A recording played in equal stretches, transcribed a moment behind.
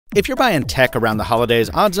If you're buying tech around the holidays,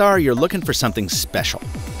 odds are you're looking for something special,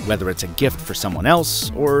 whether it's a gift for someone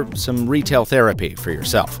else or some retail therapy for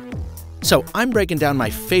yourself. So I'm breaking down my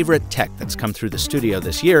favorite tech that's come through the studio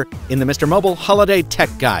this year in the MrMobile Holiday Tech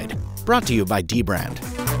Guide, brought to you by dbrand.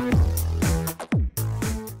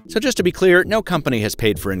 So just to be clear, no company has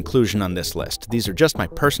paid for inclusion on this list. These are just my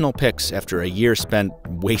personal picks after a year spent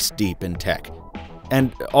waist-deep in tech.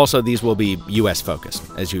 And also, these will be US-focused,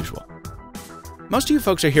 as usual. Most of you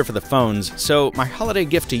folks are here for the phones, so my holiday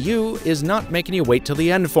gift to you is not making you wait till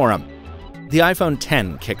the end for them. The iPhone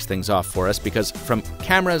X kicks things off for us because from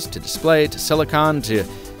cameras to display to silicon to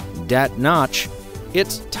dat notch,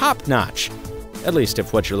 it's top-notch. At least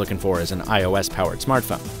if what you're looking for is an iOS-powered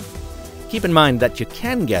smartphone. Keep in mind that you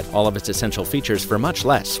can get all of its essential features for much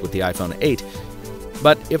less with the iPhone 8,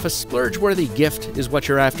 but if a splurge-worthy gift is what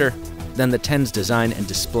you're after, then the X's design and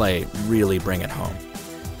display really bring it home.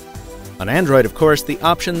 On Android, of course, the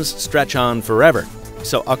options stretch on forever,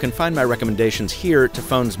 so I'll confine my recommendations here to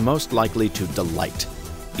phones most likely to delight,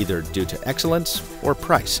 either due to excellence or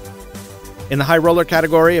price. In the high roller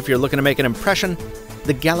category, if you're looking to make an impression,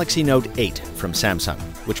 the Galaxy Note 8 from Samsung,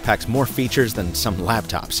 which packs more features than some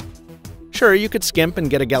laptops. Sure, you could skimp and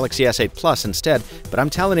get a Galaxy S8 Plus instead, but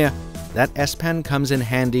I'm telling you, that S Pen comes in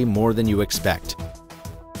handy more than you expect.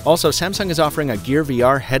 Also, Samsung is offering a Gear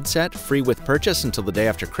VR headset free with purchase until the day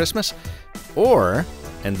after Christmas, or,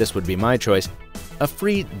 and this would be my choice, a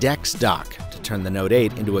free DeX dock to turn the Note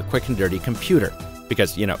 8 into a quick and dirty computer,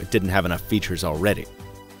 because, it didn't have enough features already.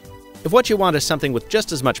 If what you want is something with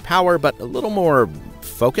just as much power but a little more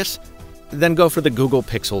focus, then go for the Google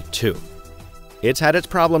Pixel 2. It's had its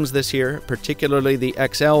problems this year, particularly the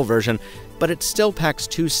XL version, but it still packs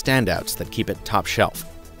two standouts that keep it top shelf.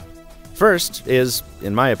 First is,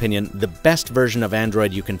 in my opinion, the best version of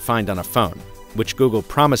Android you can find on a phone, which Google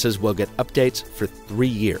promises will get updates for 3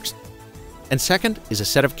 years. And second is a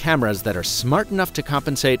set of cameras that are smart enough to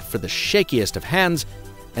compensate for the shakiest of hands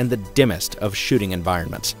and the dimmest of shooting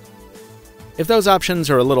environments. If those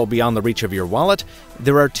options are a little beyond the reach of your wallet,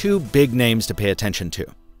 there are two big names to pay attention to.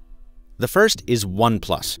 The first is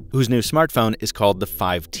OnePlus, whose new smartphone is called the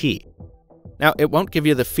 5T. Now, it won't give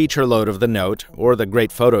you the feature load of the Note or the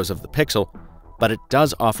great photos of the Pixel, but it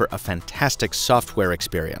does offer a fantastic software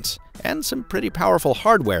experience and some pretty powerful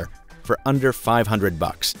hardware for under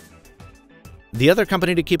 $500. The other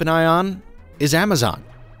company to keep an eye on is Amazon,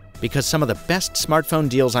 because some of the best smartphone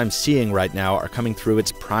deals I'm seeing right now are coming through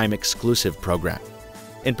its Prime exclusive program.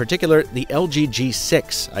 In particular, the LG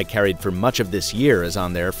G6 I carried for much of this year is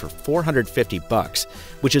on there for $450,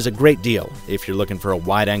 which is a great deal if you're looking for a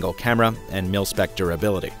wide-angle camera and mil-spec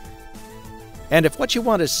durability. And if what you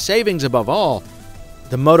want is savings above all,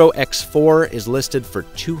 the Moto X4 is listed for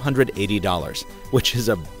 $280, which is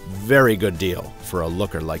a very good deal for a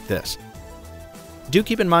looker like this. Do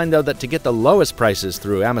keep in mind, though, that to get the lowest prices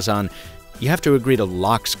through Amazon, you have to agree to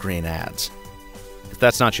lock screen ads. If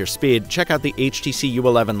that's not your speed, check out the HTC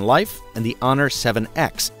U11 Life and the Honor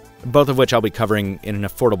 7X, both of which I'll be covering in an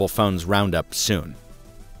Affordable Phones Roundup soon.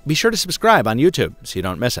 Be sure to subscribe on YouTube so you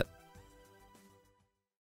don't miss it.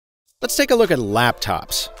 Let's take a look at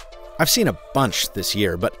laptops. I've seen a bunch this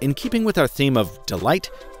year, but in keeping with our theme of delight,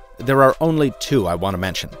 there are only two I want to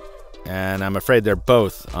mention, and I'm afraid they're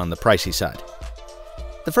both on the pricey side.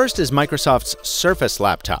 The first is Microsoft's Surface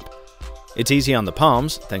laptop. It's easy on the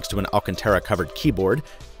palms, thanks to an Alcantara-covered keyboard,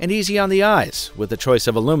 and easy on the eyes, with a choice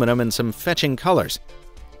of aluminum and some fetching colors.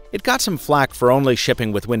 It got some flack for only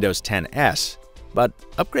shipping with Windows 10s, but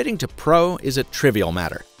upgrading to Pro is a trivial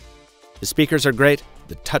matter. The speakers are great,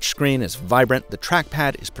 the touchscreen is vibrant, the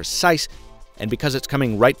trackpad is precise, and because it's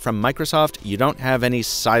coming right from Microsoft, you don't have any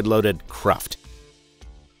side-loaded cruft.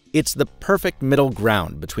 It's the perfect middle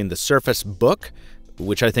ground between the Surface Book,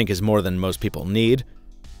 which I think is more than most people need,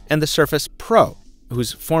 and the Surface Pro,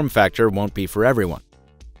 whose form factor won't be for everyone.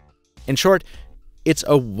 In short, it's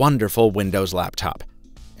a wonderful Windows laptop,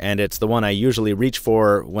 and it's the one I usually reach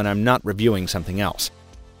for when I'm not reviewing something else.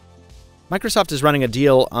 Microsoft is running a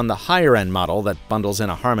deal on the higher-end model that bundles in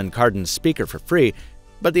a Harman Kardon speaker for free,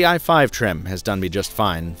 but the i5 trim has done me just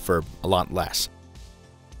fine for a lot less.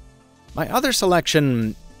 My other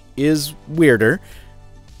selection is weirder.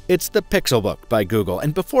 It's the Pixelbook by Google,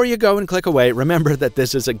 and before you go and click away, remember that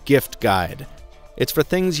this is a gift guide. It's for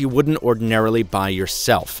things you wouldn't ordinarily buy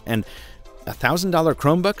yourself, and a $1,000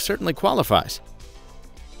 Chromebook certainly qualifies.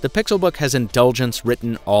 The Pixelbook has indulgence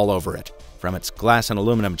written all over it, from its glass and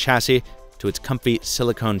aluminum chassis to its comfy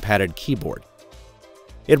silicone-padded keyboard.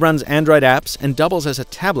 It runs Android apps and doubles as a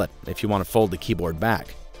tablet if you want to fold the keyboard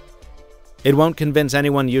back. It won't convince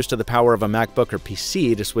anyone used to the power of a MacBook or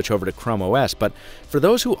PC to switch over to Chrome OS, but for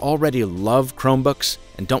those who already love Chromebooks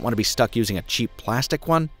and don't want to be stuck using a cheap plastic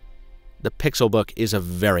one, the Pixelbook is a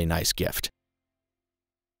very nice gift.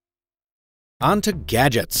 On to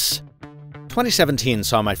gadgets. 2017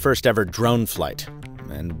 saw my first ever drone flight,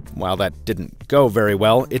 and while that didn't go very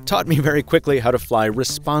well, it taught me very quickly how to fly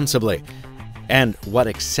responsibly and what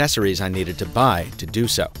accessories I needed to buy to do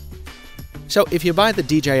so. So if you buy the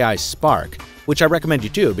DJI Spark, which I recommend you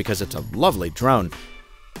do because it's a lovely drone,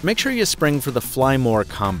 make sure you spring for the Fly More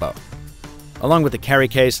combo. Along with the carry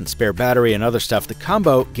case and spare battery and other stuff, the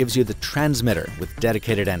combo gives you the transmitter with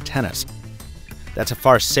dedicated antennas. That's a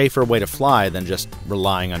far safer way to fly than just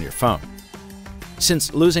relying on your phone.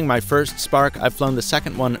 Since losing my first Spark, I've flown the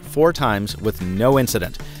second one 4 times with no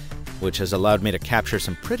incident, which has allowed me to capture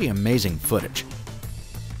some pretty amazing footage.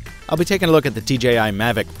 I'll be taking a look at the DJI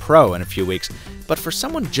Mavic Pro in a few weeks, but for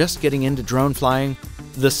someone just getting into drone flying,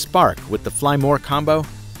 the Spark with the Fly More combo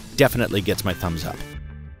definitely gets my thumbs up.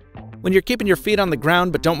 When you're keeping your feet on the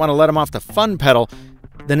ground but don't want to let them off the fun pedal,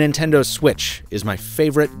 the Nintendo Switch is my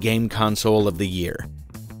favorite game console of the year.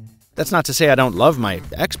 That's not to say I don't love my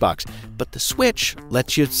Xbox, but the Switch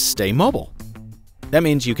lets you stay mobile. That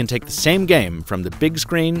means you can take the same game from the big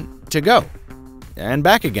screen to go, and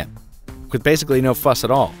back again, with basically no fuss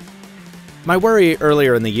at all. My worry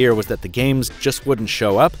earlier in the year was that the games just wouldn't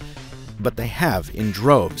show up, but they have in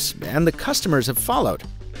droves, and the customers have followed.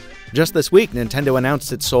 Just this week, Nintendo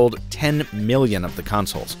announced it sold 10 million of the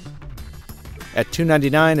consoles. At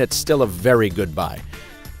 $299, it's still a very good buy.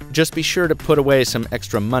 Just be sure to put away some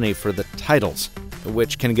extra money for the titles,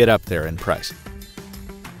 which can get up there in price.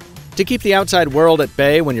 To keep the outside world at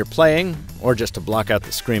bay when you're playing, or just to block out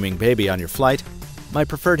the screaming baby on your flight, my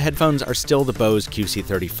preferred headphones are still the Bose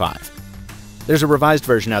QC35. There's a revised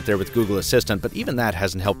version out there with Google Assistant, but even that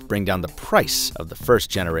hasn't helped bring down the price of the first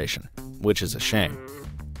generation, which is a shame.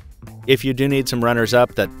 If you do need some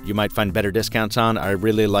runners-up that you might find better discounts on, I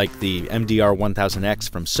really like the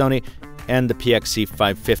MDR1000X from Sony and the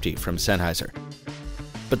PXC550 from Sennheiser.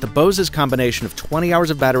 But the Bose's combination of 20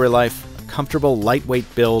 hours of battery life, a comfortable, lightweight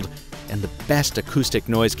build, and the best acoustic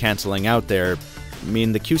noise canceling out there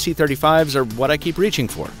mean the QC35s are what I keep reaching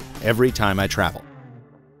for every time I travel.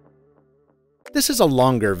 This is a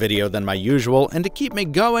longer video than my usual, and to keep me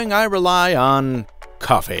going, I rely on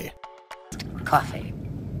coffee. Coffee.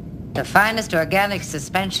 The finest organic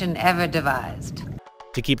suspension ever devised.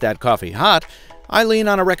 To keep that coffee hot, I lean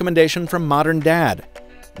on a recommendation from Modern Dad,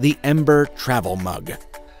 the Ember Travel Mug.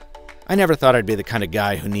 I never thought I'd be the kind of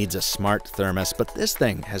guy who needs a smart thermos, but this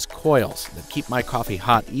thing has coils that keep my coffee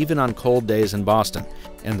hot even on cold days in Boston,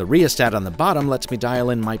 and the rheostat on the bottom lets me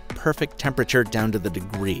dial in my perfect temperature down to the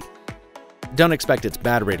degree. Don't expect its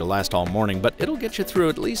battery to last all morning, but it'll get you through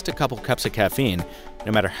at least a couple cups of caffeine,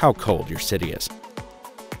 no matter how cold your city is.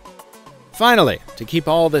 Finally, to keep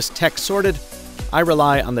all this tech sorted, I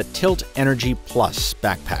rely on the Tylt Energi Pro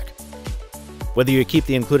backpack. Whether you keep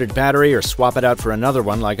the included battery or swap it out for another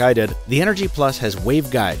one like I did, the Energi Plus has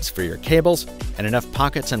waveguides for your cables and enough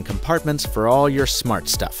pockets and compartments for all your smart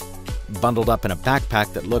stuff, bundled up in a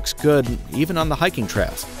backpack that looks good even on the hiking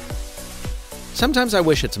trails. Sometimes I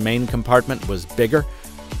wish its main compartment was bigger,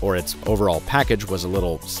 or its overall package was a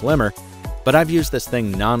little slimmer, but I've used this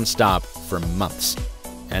thing non-stop for months,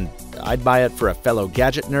 and I'd buy it for a fellow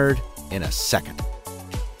gadget nerd in a second.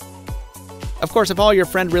 Of course, if all your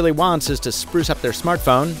friend really wants is to spruce up their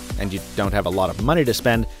smartphone, and you don't have a lot of money to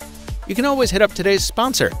spend, you can always hit up today's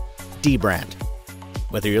sponsor, dbrand.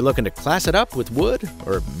 Whether you're looking to class it up with wood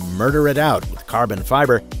or murder it out with carbon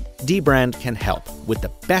fiber, dbrand can help with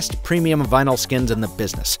the best premium vinyl skins in the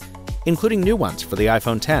business, including new ones for the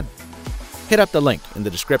iPhone X. Hit up the link in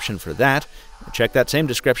the description for that, check that same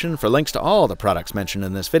description for links to all the products mentioned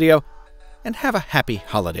in this video, and have a happy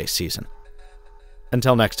holiday season.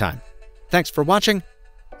 Until next time, thanks for watching,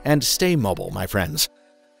 and stay mobile, my friends.